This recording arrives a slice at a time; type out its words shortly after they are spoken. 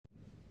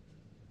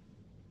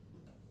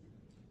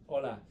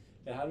Hola,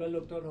 les habla el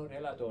doctor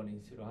Jorge Latoni,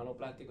 cirujano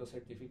plástico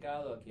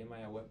certificado aquí en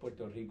Mayagüez,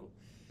 Puerto Rico.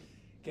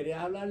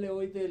 Quería hablarle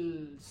hoy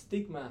del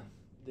estigma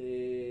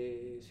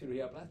de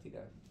cirugía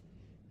plástica.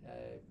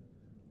 Eh,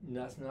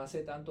 no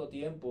hace tanto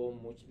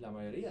tiempo, la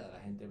mayoría de la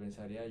gente,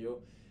 pensaría yo,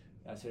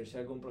 hacerse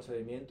algún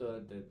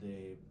procedimiento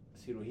de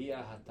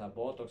cirugías hasta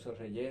botox o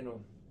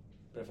relleno,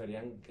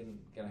 preferían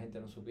que la gente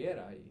no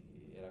supiera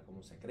y era como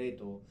un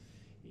secreto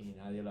y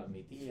nadie lo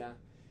admitía.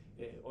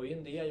 Hoy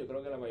en día yo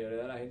creo que la mayoría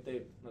de la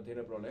gente no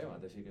tiene problemas,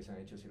 es decir, que se han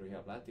hecho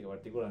cirugía plástica,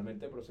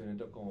 particularmente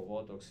procedimientos como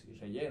botox y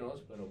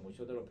rellenos, pero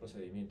muchos de los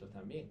procedimientos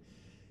también.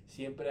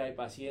 Siempre hay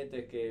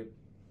pacientes que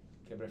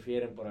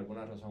prefieren por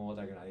alguna razón u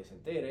otra que nadie se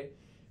entere,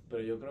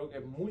 pero yo creo que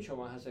es mucho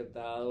más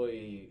aceptado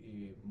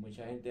y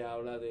mucha gente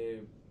habla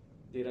de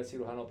ir al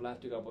cirujano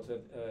plástico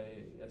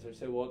a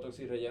hacerse botox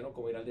y relleno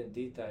como ir al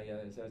dentista y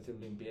a hacerse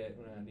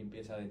una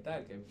limpieza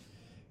dental,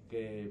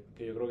 que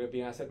yo creo que es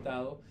bien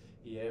aceptado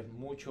y es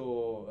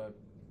mucho,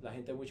 la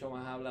gente mucho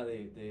más habla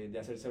de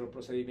hacerse los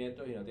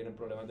procedimientos y no tienen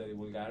problemas de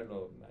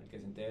divulgarlo al que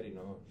se entere y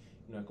no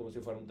es como si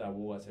fuera un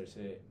tabú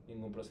hacerse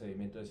ningún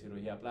procedimiento de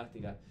cirugía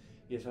plástica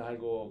y eso es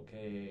algo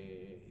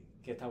que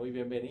está muy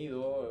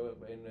bienvenido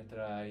en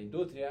nuestra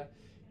industria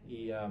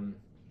y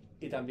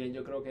también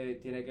yo creo que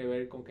tiene que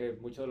ver con que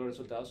muchos de los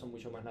resultados son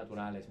mucho más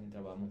naturales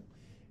mientras vamos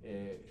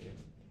eh,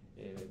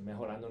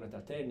 mejorando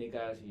nuestras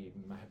técnicas y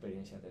más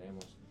experiencia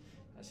tenemos.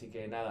 Así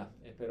que nada,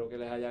 espero que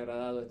les haya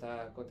agradado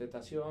esta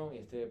contestación y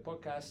este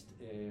podcast.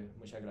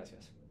 Muchas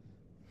gracias.